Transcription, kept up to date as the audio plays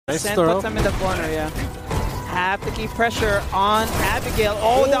Sen puts him in the corner, yeah. Have to keep pressure on Abigail.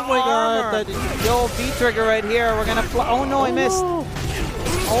 Oh, the armor! Yo, V trigger right here. We're gonna fly. Oh no, I missed.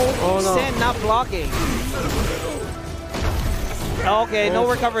 Oh no. Sen not blocking. Okay, no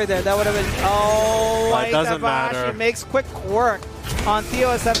recovery there. That would have been. Oh, it doesn't matter. He makes quick work on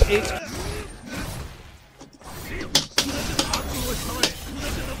TOSFH.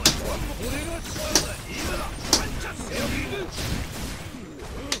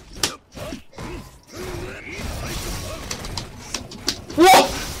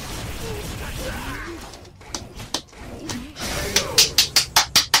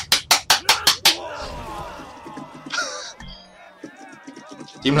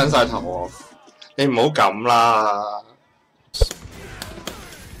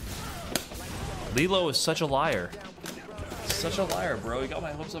 Lilo is such a liar. Such a liar, bro. You got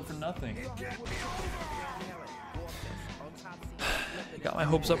my hopes up for nothing. You got my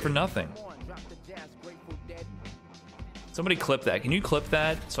hopes up for nothing. Somebody clip that. Can you clip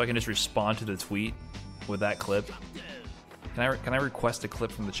that so I can just respond to the tweet with that clip? Can I request a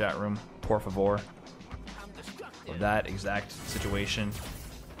clip from the chat room, por favor? Of that exact situation.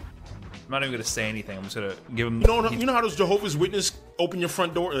 I'm not even gonna say anything. I'm just gonna give him. You know how those Jehovah's Witnesses open your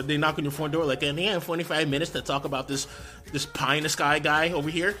front door? Or they knock on your front door like, and they have 45 minutes to talk about this pie in the sky guy over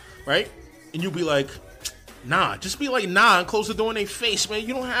here, right? And you'll be like, nah. Just be like, nah, and close the door in their face, man.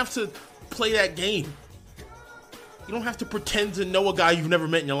 You don't have to play that game. You don't have to pretend to know a guy you've never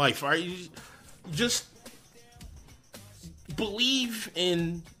met in your life, all right? You just believe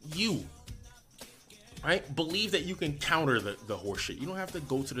in you. Right? Believe that you can counter the horseshit. You don't have to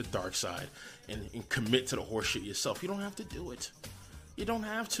go to the dark side and commit to the horseshit yourself. You don't have to do it. You don't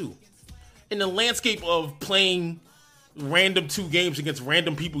have to. In the landscape of playing random 2 games against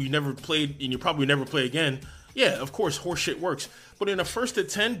random people you never played and you probably never play again, yeah, of course, horseshit works. But in a 1st to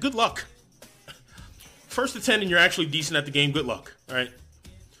 10, good luck. 1st to 10 and you're actually decent at the game, good luck. All right?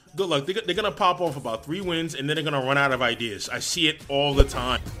 Good luck. They're going to pop off about 3 wins and then they're going to run out of ideas. I see it all the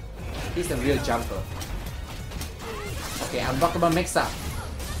time. He's a real jumper. Okay, unblockable mix-up.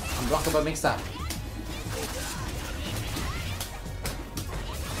 Unblockable mix-up.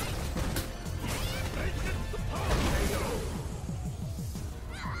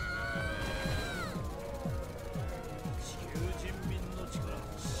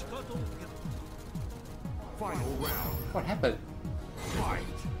 What happened?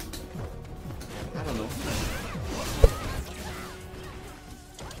 I don't know.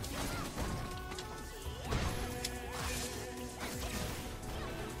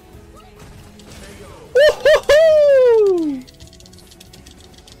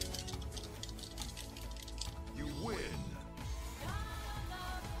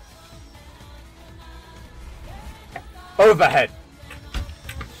 Overhead.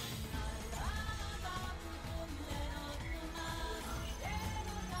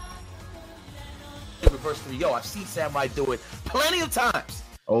 Reverse 3. Yo, I've seen Samurai do it plenty of times.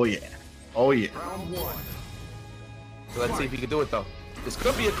 Oh yeah. Oh yeah. So let's see if he can do it though. This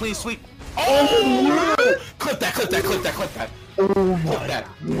could be a clean sweep. Oh! Clip that, clip that, clip that, clip that. Oh my clip that.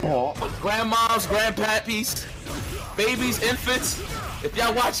 God. Grandmoms, grandpappies, babies, infants. If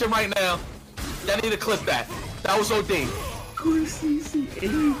y'all watching right now, y'all need to clip that. That was OD.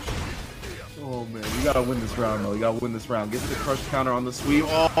 Oh man, you gotta win this round though. You gotta win this round. Gets the crush counter on the sweep.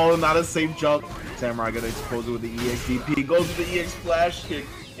 Oh, not a safe jump. Samurai gonna expose it with the EXDP. Goes with the EX flash kick.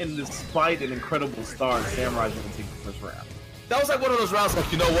 And despite an incredible start, Samurai's gonna take the first round. That was like one of those rounds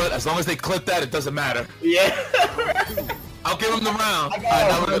like, you know what? As long as they clip that, it doesn't matter. Yeah. I'll give him the round. Alright,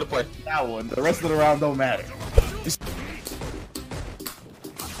 now we're gonna play. That one. The rest of the round don't matter. It's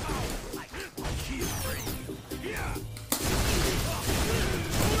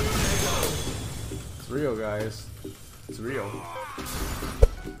real, guys. It's real.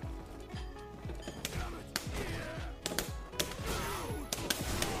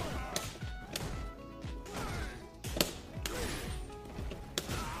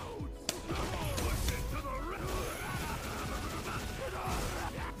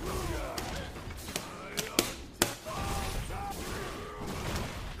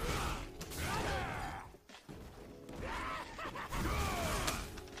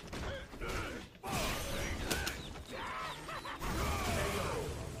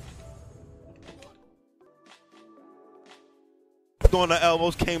 On the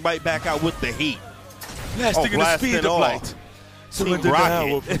elbows, came right back out with the heat. Blasting in the speed of light. Surrender now,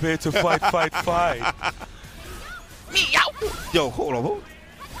 we're prepared to fight, fight, fight. Yo, hold on.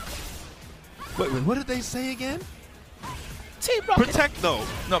 Wait, what did they say again? Team Rocket. Protect, no.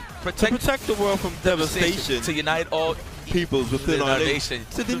 No, protect the world from devastation. To unite all peoples within our nation,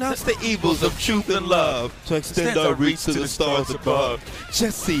 to denounce the evils of truth and love, to extend our reach to the stars above.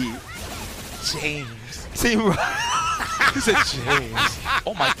 Jesse. James. See, He said James.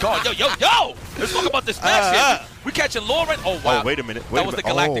 Oh my God. Yo. Let's talk about this match here. We catching Lauren. Oh, wow. Oh, wait a minute. That was the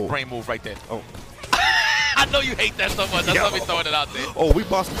galactic brain move right there. Oh. I know you hate that so much. That's why we throwing it out there. Oh, we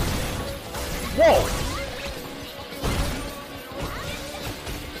bossed. Whoa!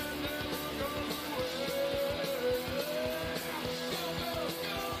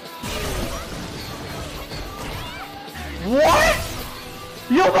 What?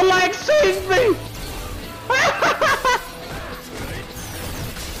 Yo, the lag saved me!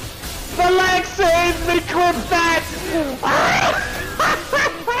 The lag saved me! Clip that!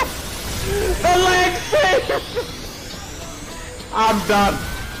 The lag saved! I'm done.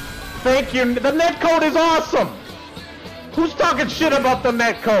 Thank you. The netcode is awesome. Who's talking shit about the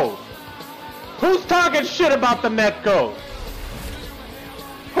netcode? Who's talking shit about the netcode?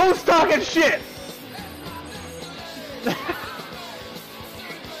 Who's talking shit?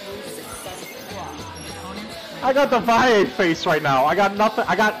 I got the Valle face right now. I got nothing.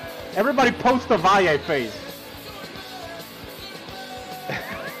 Everybody post the Valle face.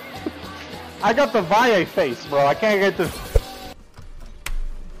 I got the Valle face, bro. I can't get this.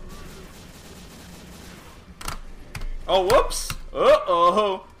 Oh, whoops.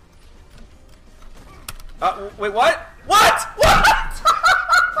 Uh-oh. Wait, what? What? What? What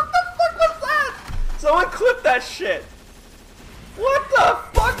the fuck was that? Someone clip that shit. What the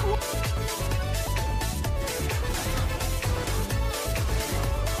fuck?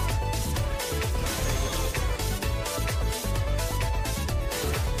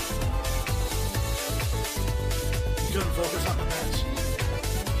 Couldn't focus on the match.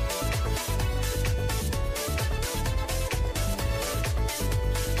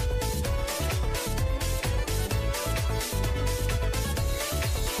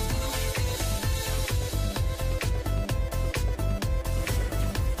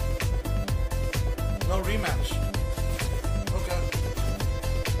 No rematch. Okay.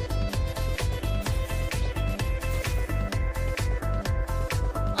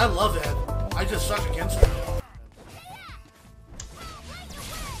 I love Ed. I just suck against him.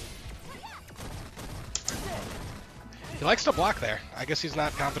 He likes to block there. I guess he's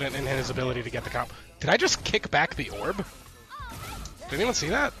not confident in his ability to get the comp. Did I just kick back the orb? Did anyone see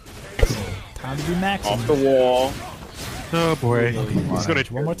that? Time to be maxing. Off the wall. Oh boy. He's gonna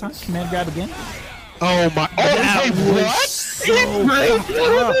one more time. Command grab again. Oh my! That was so fucked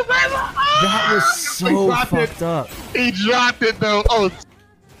up. That was so fucked up. He dropped it though. Oh.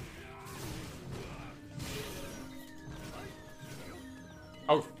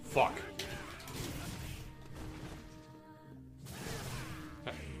 Oh, fuck.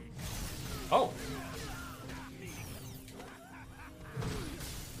 Oh.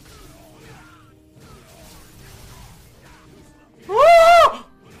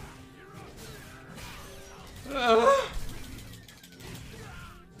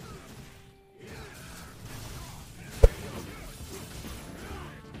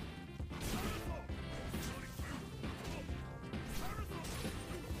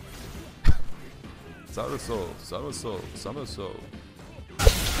 Somersault.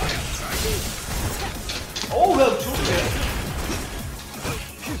 Oh, that took it.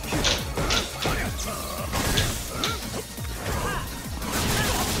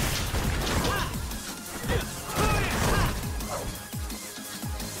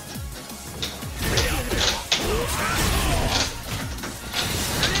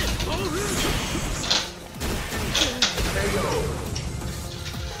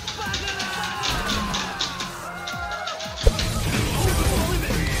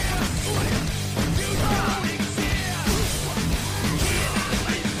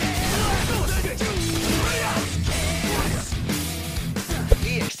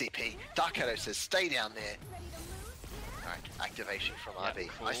 Says stay down there. Alright, activation from RB.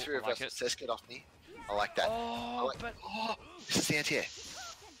 Cool. Nice reversal. Says get off me. I like that. Oh, this is the anti-air.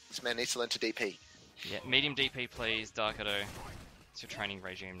 This man needs to learn to DP. Yeah, medium DP please, Darkado. It's your training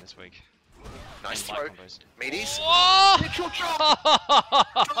regime this week. Nice throw. Meaties. Oh!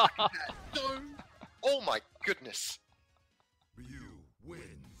 Oh my goodness. Ryu wins.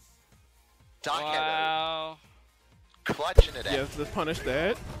 Darkado. Clutching it out. Yes, let's punish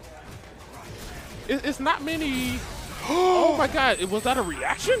that. It's not many. Oh my god, was that a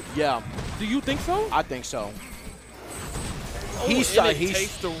reaction? Yeah. Do you think so? I think so. Oh, He saw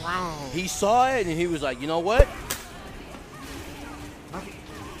it and he was like, you know what?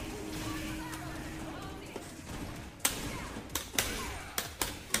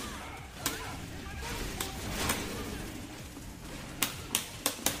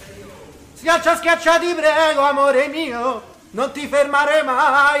 Schiaccia, schiaccia, ti prego, amore mio. Non ti fermare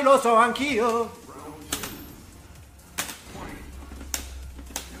mai, lo so anch'io.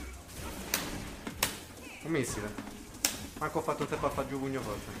 Un missile. Manco ho fatto un step a giù pugno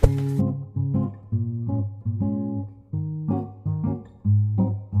forte.